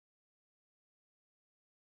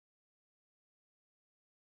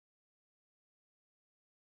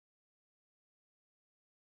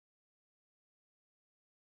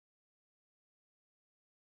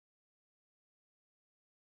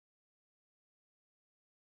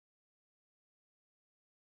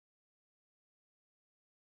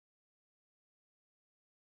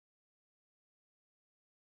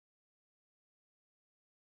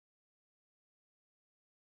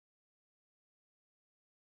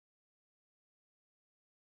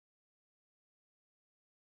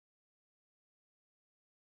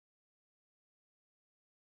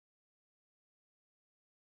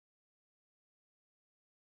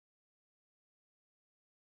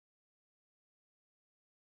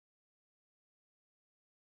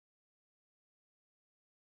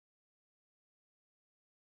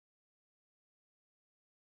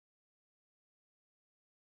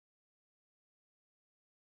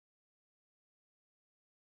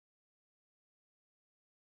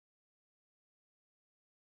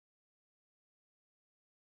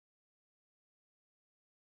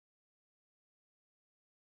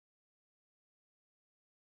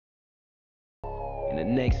the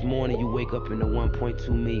next morning you wake up in a $1.2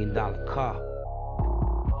 million car.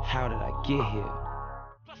 How did I get here?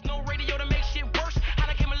 Plus no radio to make shit worse. I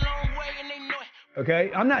done came a long way and they know it.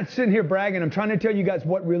 Okay, I'm not sitting here bragging. I'm trying to tell you guys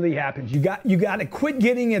what really happens. You got to quit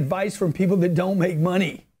getting advice from people that don't make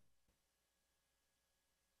money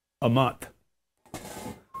a month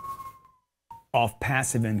off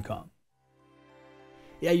passive income.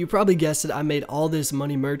 Yeah, you probably guessed it. I made all this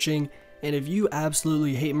money merching, and if you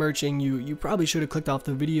absolutely hate merching, you probably should have clicked off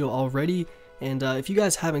the video already. And if you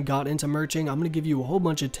guys haven't got into merching, I'm gonna give you a whole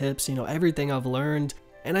bunch of tips, everything I've learned.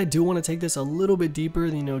 And I do want to take this a little bit deeper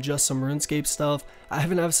than, just some RuneScape stuff. I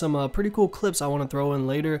even have some pretty cool clips I want to throw in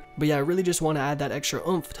later. But yeah, I really just want to add that extra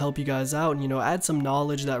oomph to help you guys out and, add some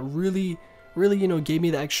knowledge that really, gave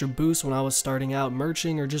me the extra boost when I was starting out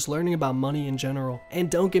merching or just learning about money in general.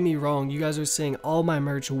 And don't get me wrong, you guys are seeing all my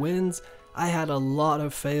merch wins. I had a lot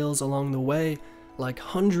of fails along the way, like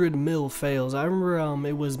 100 mil fails. I remember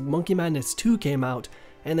it was Monkey Madness 2 came out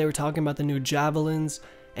and they were talking about the new javelins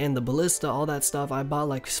and the ballista, all that stuff. I bought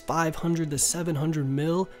like 500 to 700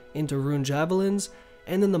 mil into rune javelins,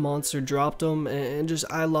 and then the monster dropped them, and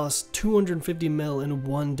I lost 250 mil in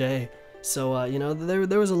one day. So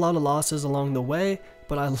there was a lot of losses along the way,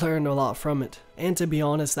 but I learned a lot from it. And to be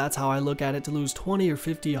honest, that's how I look at it. To lose 20 or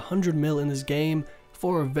 50, 100 mil in this game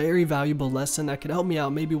for a very valuable lesson that could help me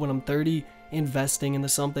out maybe when I'm 30, investing into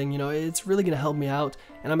something, it's really gonna help me out.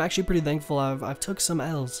 And I'm actually pretty thankful I've took some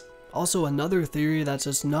L's. Also, another theory that's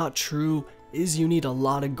just not true is you need a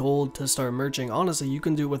lot of gold to start merching. Honestly, you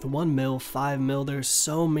can do it with 1 mil, 5 mil. There's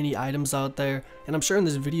so many items out there, and I'm sure in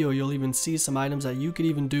this video you'll even see some items that you could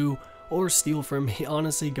even do or steal from me.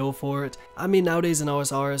 Honestly, go for it. I mean, nowadays in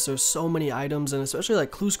OSRS there's so many items, and especially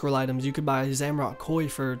like clue scroll items. You could buy Zamrock Koi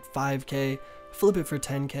for 5k, flip it for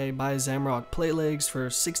 10k, buy Zamrock plate legs for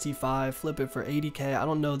 65, flip it for 80k. I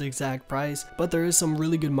don't know the exact price, but there is some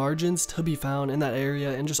really good margins to be found in that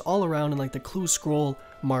area and just all around in like the clue scroll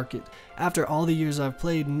market. After all the years I've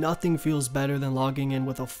played, nothing feels better than logging in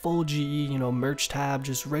with a full GE, merch tab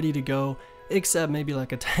just ready to go, except maybe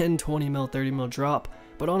like a 10, 20 mil, 30 mil drop.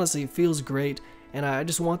 But honestly, it feels great, and I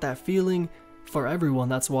just want that feeling for everyone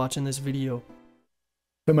that's watching this video.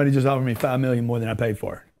 Somebody just offered me 5 million more than I paid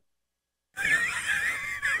for.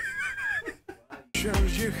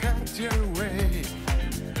 Shows you had your way.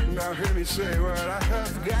 Now hear me say what I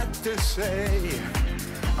have got to say.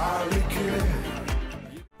 I'll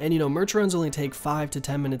and merch runs only take 5 to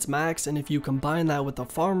 10 minutes max, and if you combine that with a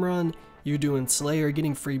farm run, you're doing Slayer,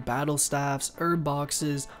 getting free battle staffs, herb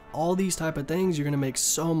boxes, all these type of things, you're gonna make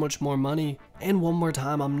so much more money. And one more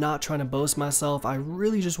time, I'm not trying to boast myself, I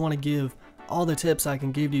really just want to give all the tips I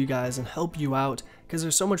can give to you guys and help you out, because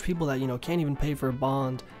there's so much people that can't even pay for a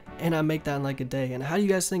bond, and I make that in like a day. And how do you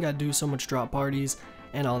guys think I do so much drop parties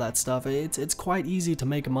and all that stuff? It's quite easy to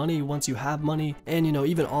make money once you have money. And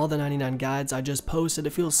even all the 99 guides I just posted,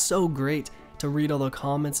 it feels so great to read all the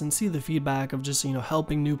comments and see the feedback of just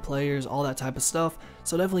helping new players, all that type of stuff.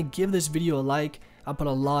 So definitely give this video a like. I put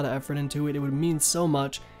a lot of effort into it. It would mean so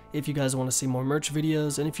much if you guys want to see more merch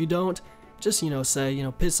videos, and if you don't, just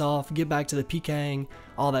say piss off, get back to the PKing,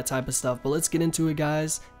 all that type of stuff. But let's get into it,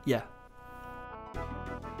 guys. Yeah.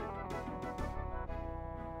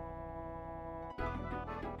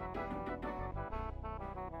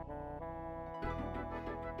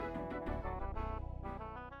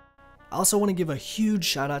 I also want to give a huge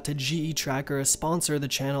shout out to GE Tracker, a sponsor of the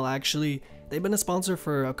channel actually. They've been a sponsor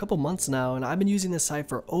for a couple months now, and I've been using this site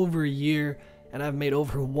for over a year, and I've made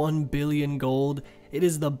over 1 billion gold. It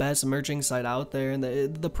is the best merching site out there, and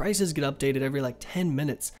the prices get updated every like 10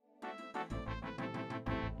 minutes.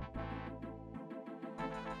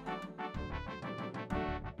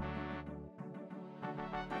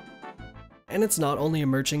 And it's not only a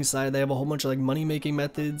merching site, they have a whole bunch of like money making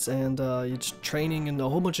methods and it's training and a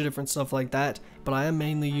whole bunch of different stuff like that. But I am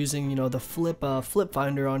mainly using the flip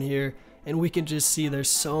finder on here, and we can just see there's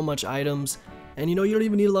so much items. And you don't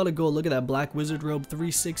even need a lot of gold. Look at that black wizard robe,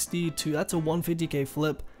 360 to that's a 150k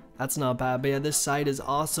flip. That's not bad. But yeah, this site is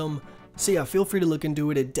awesome. So yeah, feel free to look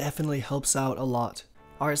into it. It definitely helps out a lot.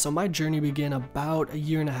 Alright, so my journey began about a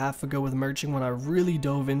year and a half ago with merching when I really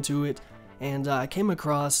dove into it. And I came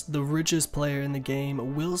across the richest player in the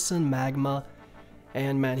game, Wilson Magma,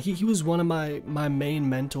 and man, he was one of my main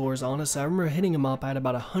mentors. Honestly, I remember hitting him up. I had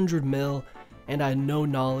about 100 mil, and I had no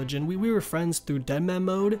knowledge, and we were friends through Deadman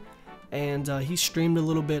mode, and he streamed a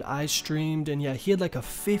little bit, I streamed, and yeah, he had like a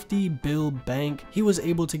 50 bill bank. He was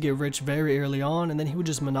able to get rich very early on, and then he would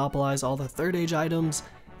just monopolize all the third age items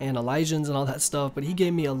and Elysians and all that stuff. But he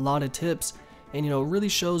gave me a lot of tips, and it really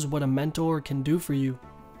shows what a mentor can do for you.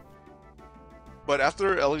 But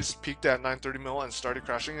after Ellie's peaked at 930 mil and started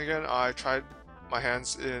crashing again, I tried my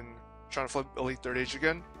hands in trying to flip Elite 30H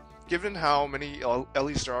again. Given how many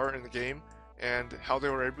Ellies there are in the game and how they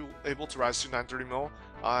were able to rise to 930 mil,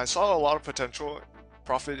 I saw a lot of potential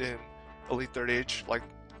profit in Elite 30H, like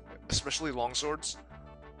especially longswords.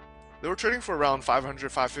 They were trading for around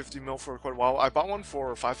 500, 550 mil for quite a while. I bought one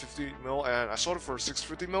for 550 mil and I sold it for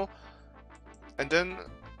 650 mil. And then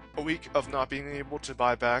a week of not being able to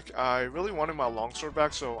buy back, I really wanted my longsword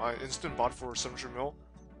back, so I instant bought for 700 mil.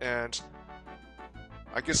 And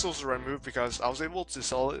I guess it was the right move because I was able to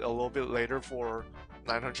sell it a little bit later for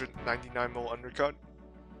 999 mil undercut.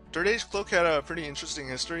 30H Cloak had a pretty interesting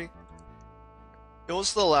history. It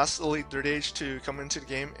was the last Elite 30H to come into the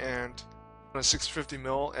game and on a 650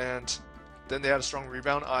 mil, and then they had a strong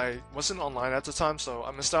rebound. I wasn't online at the time, so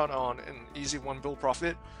I missed out on an easy 1 bill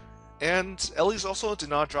profit. And Ellie's also did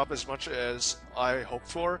not drop as much as I hoped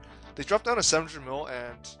for. They dropped down to 700 mil,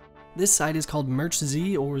 and this site is called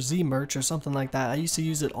MerchZ or ZMerch or something like that. I used to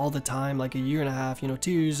use it all the time, like a year and a half,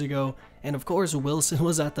 2 years ago. And of course, Wilson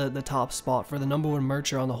was at the top spot for the #1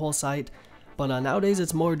 mercher on the whole site. But nowadays,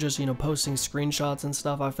 it's more just, posting screenshots and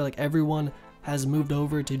stuff. I feel like everyone has moved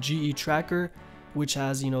over to GE Tracker, which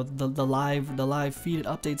has, the live feed. It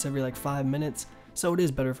updates every like 5 minutes. So it is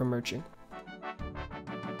better for merching.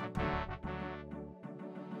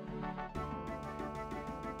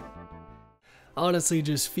 Honestly,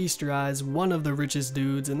 just feast your eyes, one of the richest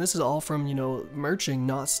dudes, and this is all from, merching,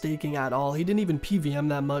 not staking at all. He didn't even PVM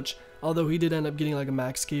that much, although he did end up getting like a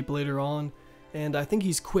max cape later on, and I think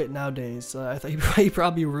he's quit nowadays. I think he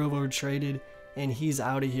probably robo traded, and he's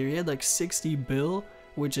out of here. He had like 60 bill,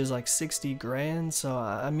 which is like 60 grand, so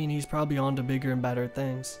I mean, he's probably on to bigger and better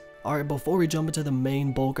things. Alright, before we jump into the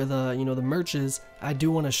main bulk of the, the merches, I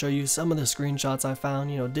do want to show you some of the screenshots I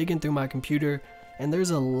found, digging through my computer. And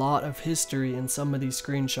there's a lot of history in some of these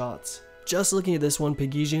screenshots. Just looking at this one,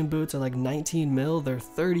 Pegasian boots are like 19 mil, they're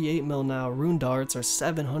 38 mil now. Rune darts are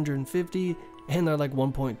 750, and they're like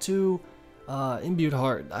 1.2. Imbued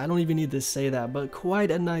heart, I don't even need to say that, but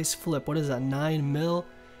quite a nice flip. What is that, 9 mil?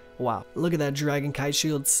 Wow, look at that dragon kite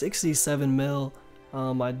shield, 67 mil.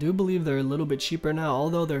 I do believe they're a little bit cheaper now,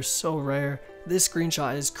 although they're so rare. This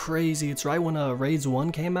screenshot is crazy. It's right when Raids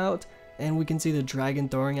 1 came out. And we can see the Dragon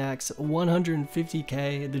Throwing Axe,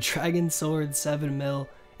 150k, the Dragon Sword, 7 mil,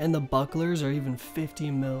 and the bucklers are even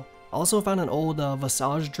 50 mil. Also found an old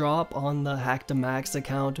Visage drop on the Hack to Max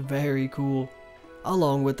account, very cool.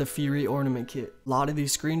 Along with the Fury Ornament Kit. A lot of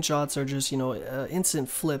these screenshots are just, instant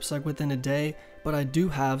flips like within a day, but I do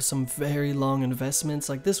have some very long investments.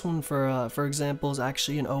 Like this one, for example, is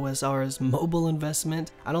actually an OSR's mobile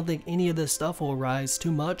investment. I don't think any of this stuff will rise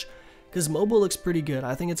too much, because mobile looks pretty good.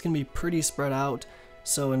 I think it's gonna be pretty spread out,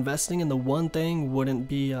 so investing in the one thing wouldn't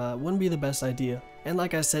be the best idea. And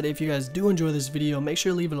like I said, if you guys do enjoy this video, make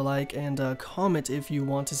sure to leave it a like and comment if you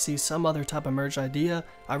want to see some other type of merch idea.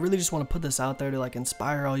 I really just want to put this out there to like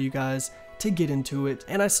inspire all you guys to get into it.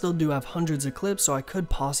 And I still do have hundreds of clips, so I could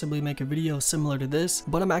possibly make a video similar to this,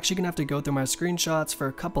 but I'm actually gonna have to go through my screenshots for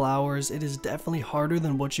a couple hours. It is definitely harder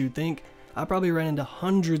than what you think. I probably ran into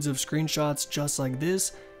hundreds of screenshots just like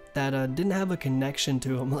this that didn't have a connection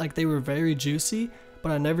to them. Like, they were very juicy,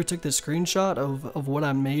 but I never took the screenshot of what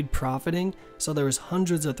I made profiting, so there was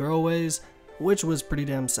hundreds of throwaways, which was pretty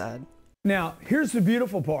damn sad. Now, here's the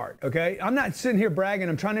beautiful part, okay? I'm not sitting here bragging.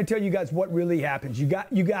 I'm trying to tell you guys what really happens. You got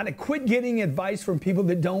to quit getting advice from people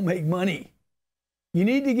that don't make money. You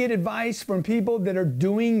need to get advice from people that are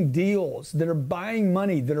doing deals, that are buying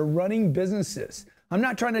money, that are running businesses. I'm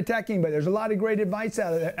not trying to attack anybody. There's a lot of great advice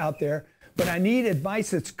out there, but I need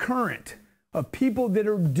advice that's current, of people that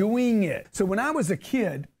are doing it. So when I was a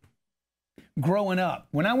kid growing up,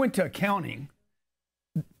 when I went to accounting,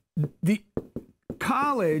 the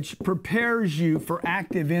college prepares you for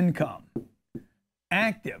active income.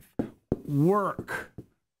 Active, work,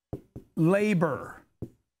 labor,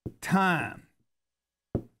 time.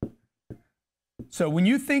 So when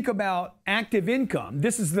you think about active income,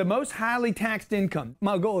 this is the most highly taxed income.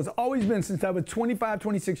 My goal has always been, since I was 25,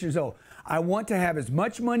 26 years old, I want to have as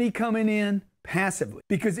much money coming in passively.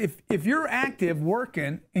 Because if you're active,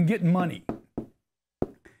 working, and getting money,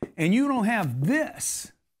 and you don't have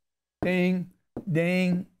this, ding,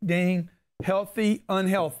 ding, ding, healthy,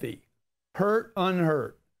 unhealthy, hurt,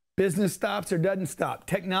 unhurt, business stops or doesn't stop,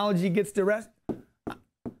 technology gets the rest,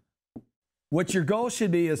 what your goal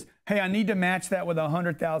should be is, hey, I need to match that with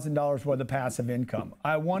 $100,000 worth of passive income.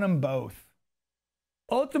 I want them both.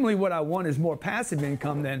 Ultimately, what I want is more passive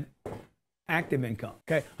income than active income,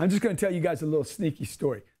 okay? I'm just going to tell you guys a little sneaky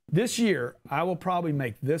story. This year, I will probably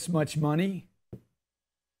make this much money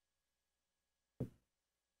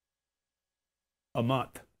a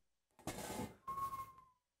month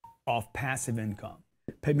off passive income.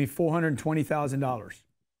 Paid me $420,000.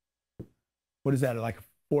 What is that, like a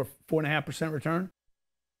 4.5% return?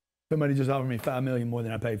 Somebody just offered me $5 million more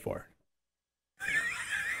than I paid for it.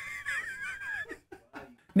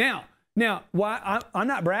 Now, why I'm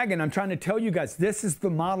not bragging. I'm trying to tell you guys, this is the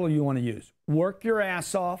model you want to use. Work your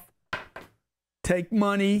ass off, take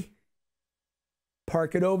money,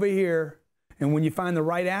 park it over here, and when you find the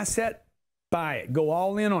right asset, buy it. Go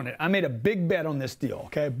all in on it. I made a big bet on this deal,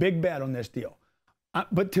 okay? A big bet on this deal.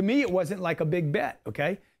 But to me, it wasn't like a big bet,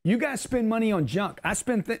 okay? You guys spend money on junk. I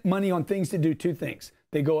spend money on things that do two things.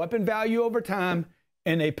 They go up in value over time,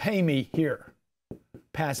 and they pay me here.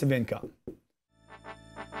 Passive income.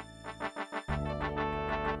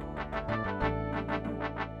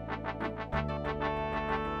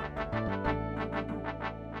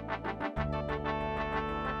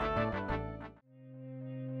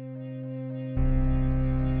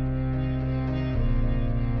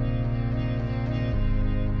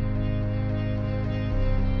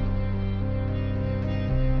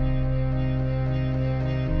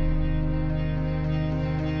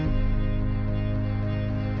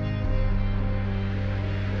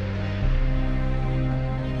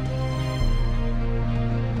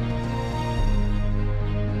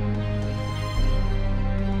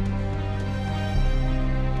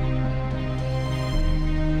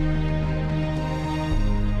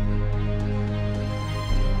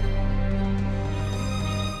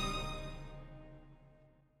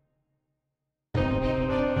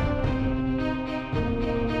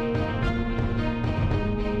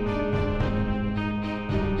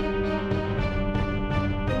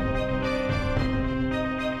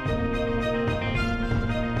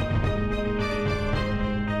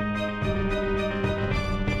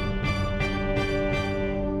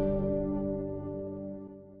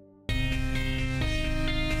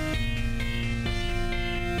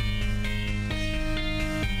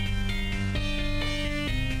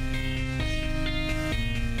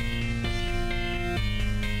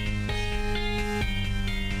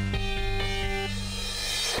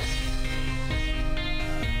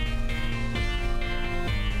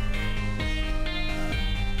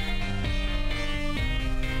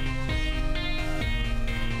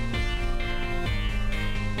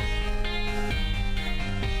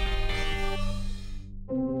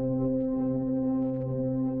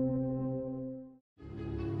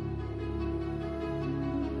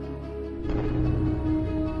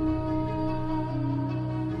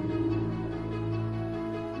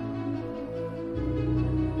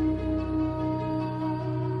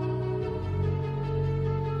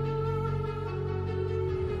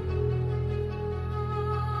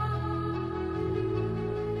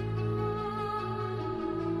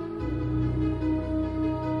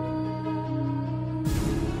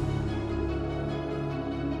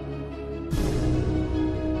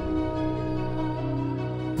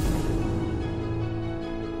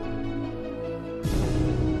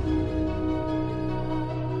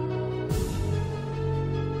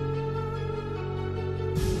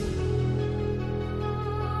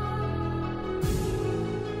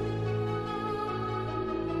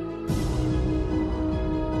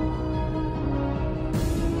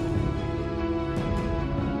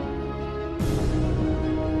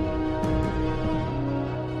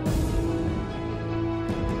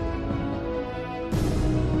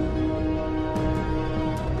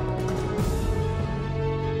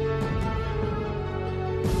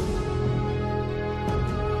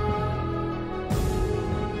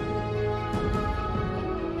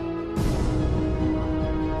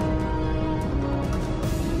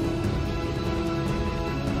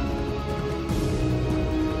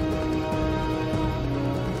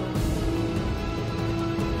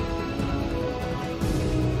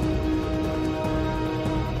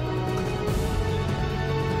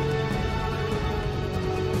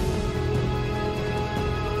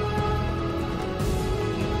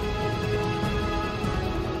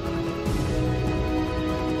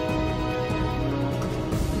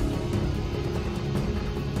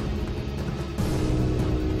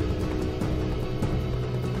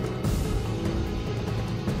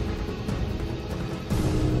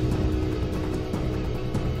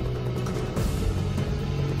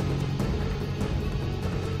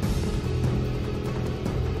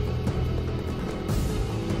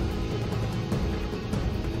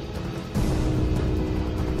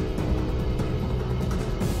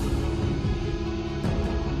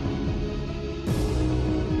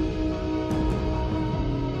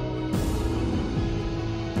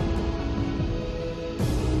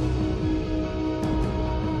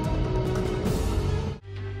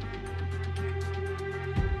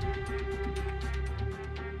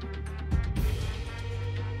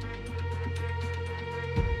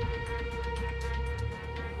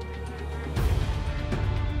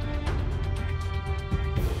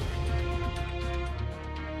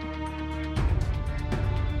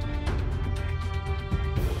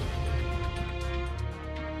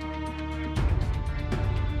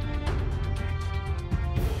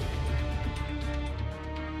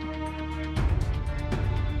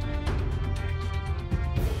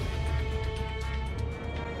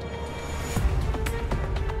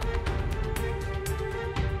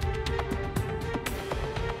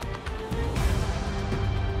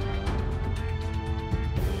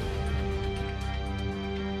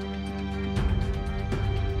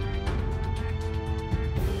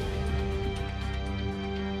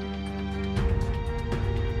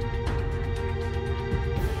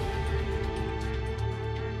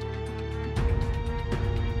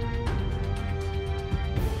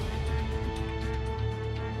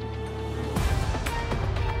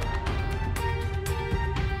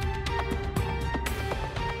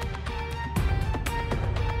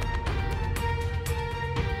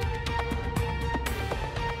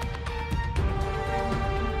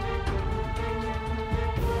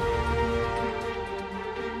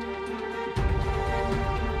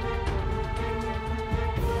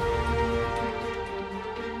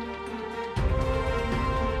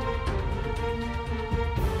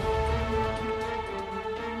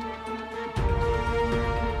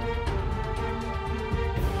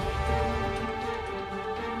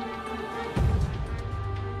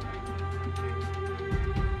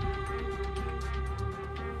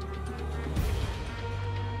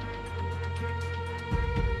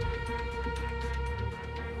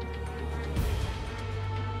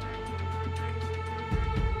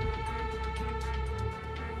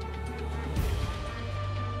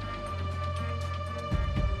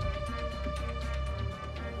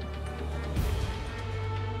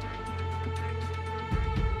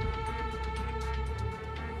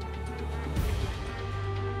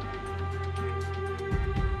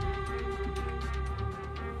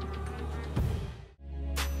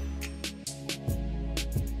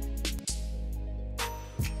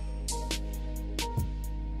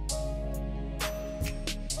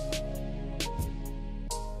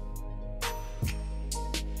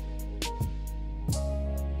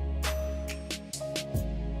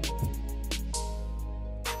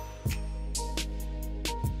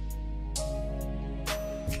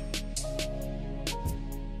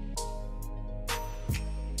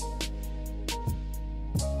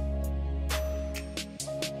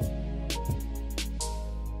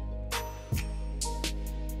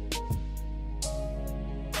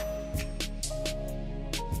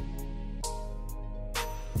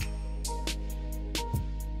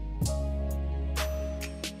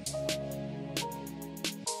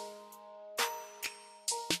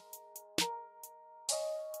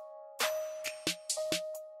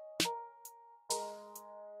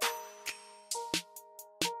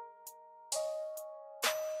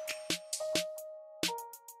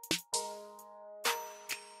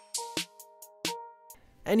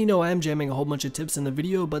 And you know, I am jamming a whole bunch of tips in the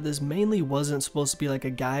video, but this mainly wasn't supposed to be like a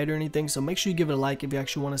guide or anything, so make sure you give it a like if you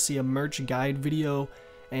actually want to see a merch guide video.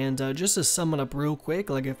 And just to sum it up real quick,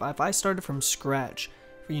 like if I started from scratch,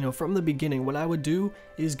 you know, from the beginning, what I would do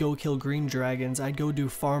is go kill green dragons, I'd go do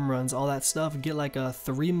farm runs, all that stuff, get like a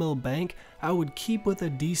 3 mil bank. I would keep with a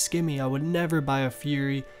D-skimmy. I would never buy a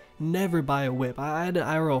Fury, never buy a whip. I had an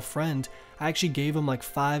IRL friend, I actually gave him like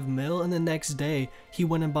 5 mil, and the next day he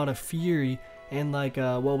went and bought a Fury and like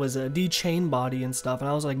what was it, a D-chain body and stuff, and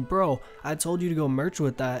I was like, bro, I told you to go merch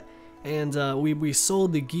with that. And we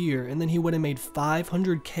sold the gear, and then he went and made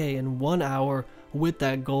 500k in 1 hour with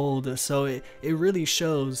that gold. So it really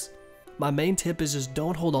shows. My main tip is just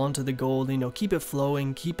don't hold on to the gold, you know, keep it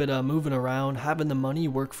flowing, keep it moving around, having the money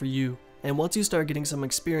work for you. And once you start getting some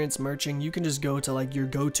experience merching, you can just go to like your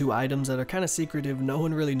go-to items that are kind of secretive, no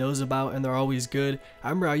one really knows about, and they're always good. I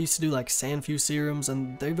remember I used to do like Sandfuse serums,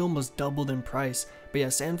 and they've almost doubled in price. But yeah,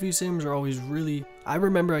 Sandfuse serums are always really... I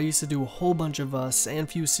remember I used to do a whole bunch of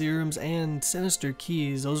Sandfuse serums and Sinister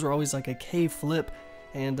Keys. Those were always like a K flip,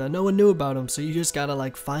 and no one knew about them, so you just gotta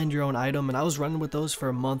like find your own item, and I was running with those for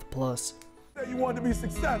a month plus. You wanted to be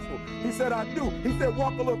successful. He said, I do. He said,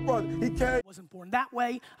 walk a little further. He can't. I wasn't born that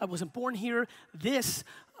way. I wasn't born here.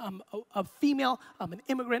 I'm a female. I'm an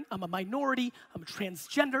immigrant. I'm a minority. I'm a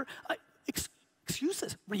transgender.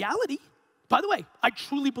 Excuses. Reality. By the way, I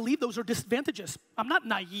truly believe those are disadvantages. I'm not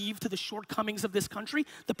naive to the shortcomings of this country.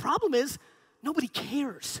 The problem is nobody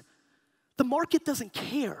cares. The market doesn't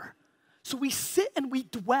care. So we sit and we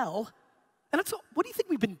dwell. And that's what do you think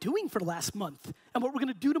we've been doing for the last month? And what we're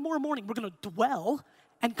going to do tomorrow morning, we're going to dwell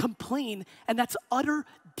and complain, and that's utter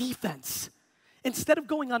defense instead of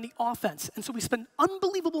going on the offense. And so we spend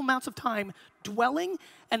unbelievable amounts of time dwelling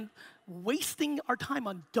and wasting our time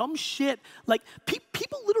on dumb shit. Like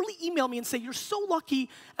people literally email me and say, you're so lucky,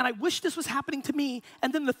 and I wish this was happening to me.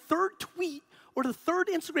 And then the third tweet or the third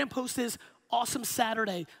Instagram post is, awesome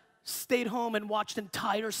Saturday, stayed home and watched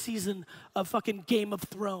entire season of fucking Game of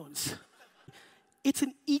Thrones. It's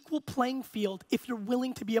an equal playing field if you're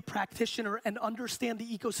willing to be a practitioner and understand the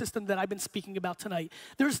ecosystem that I've been speaking about tonight.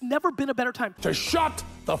 There's never been a better time To shut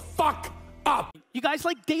the fuck up. You guys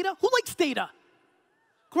like data? Who likes data?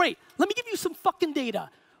 Great. Let me give you some fucking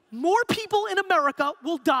data. More people in America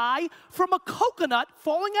will die from a coconut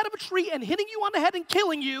falling out of a tree and hitting you on the head and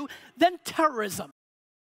killing you than terrorism.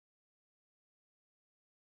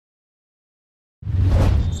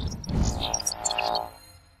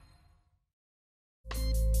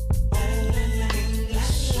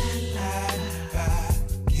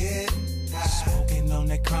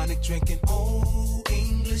 Chronic drinking, old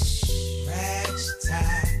English, rags,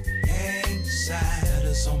 tie, hang, side,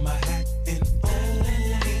 letters on my